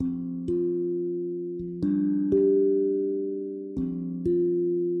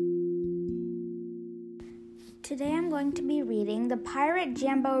going to be reading The Pirate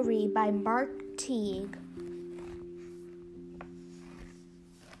Jamboree by Mark Teague.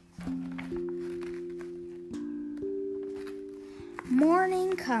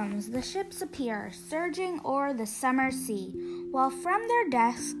 Morning comes, the ships appear, surging o'er the summer sea, while from their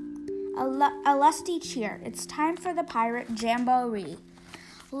decks a lusty cheer. It's time for the Pirate Jamboree.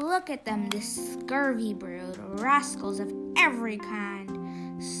 Look at them, this scurvy brood, rascals of every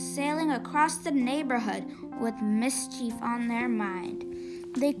kind, sailing across the neighborhood with mischief on their mind.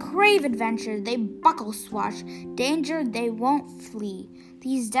 They crave adventure, they buckle swatch, danger they won't flee.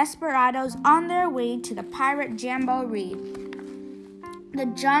 These desperados on their way to the Pirate Jamboree.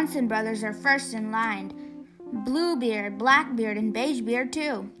 The Johnson brothers are first in line, Bluebeard, Blackbeard, and Beigebeard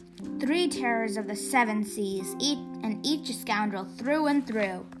too. 3 terrors of the 7 seas, each a scoundrel through and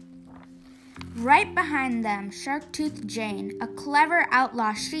through. Right behind them, Shark-Toothed Jane, a clever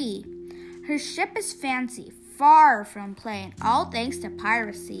outlaw she. Her ship is fancy, far from plain, all thanks to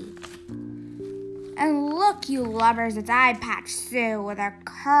piracy. And look, you lubbers, it's Eye-Patch Sue with her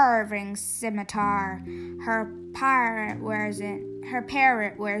curving scimitar. Her parrot wears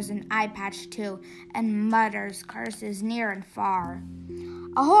an eye patch too, and mutters curses near and far.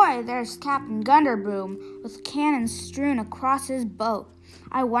 Ahoy, there's Captain Gunderbroom, with cannons strewn across his boat.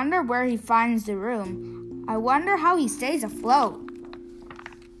 I wonder where he finds the room. I wonder how he stays afloat.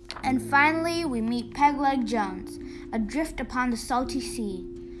 And finally we meet Pegleg Jones, adrift upon the salty sea.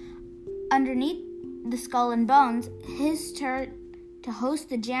 Underneath the skull and bones, his turret to host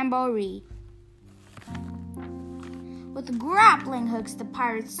the jamboree. With grappling hooks the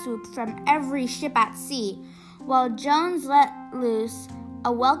pirates swoop from every ship at sea, while Jones let loose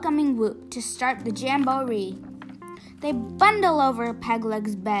a welcoming whoop to start the jamboree. They bundle over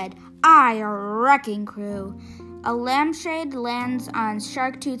Pegleg's bed, a wrecking crew. A lampshade lands on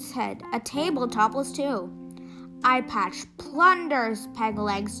Shark-Tooth's head, a table topples too. Eye-Patch plunders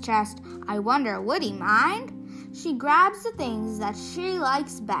Pegleg's chest. I wonder, would he mind? She grabs the things that she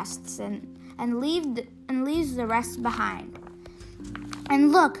likes best and leaves the rest behind.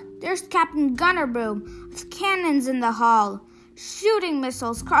 And look, there's Captain Gunderbroom with cannons in the hall, shooting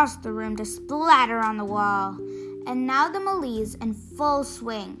missiles across the room to splatter on the wall. And now the Malays in full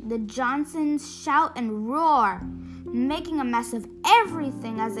swing. The Johnsons shout and roar, making a mess of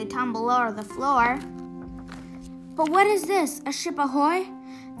everything as they tumble over the floor. But what is this? A ship ahoy?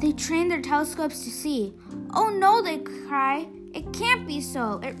 They train their telescopes to see. Oh no, they cry. It can't be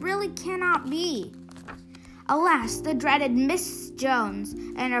so. It really cannot be. Alas, the dreaded Miss Jones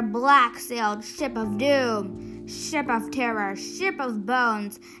and her black-sailed ship of doom, ship of terror, ship of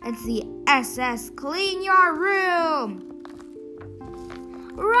bones. It's the SS Clean Your Room.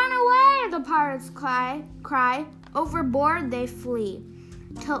 Run away, the pirates cry. Overboard they flee,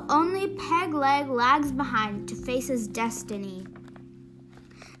 till only Pegleg lags behind to face his destiny.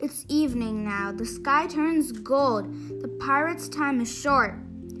 It's evening now, the sky turns gold, the pirates' time is short.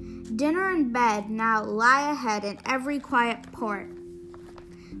 Dinner and bed now lie ahead in every quiet port.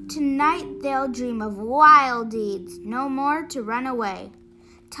 Tonight they'll dream of wild deeds, no more to run away,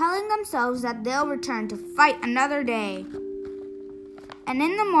 telling themselves that they'll return to fight another day. And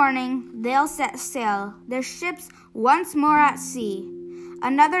in the morning they'll set sail, their ships once more at sea.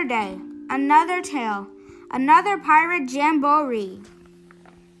 Another day, another tale, another pirate jamboree.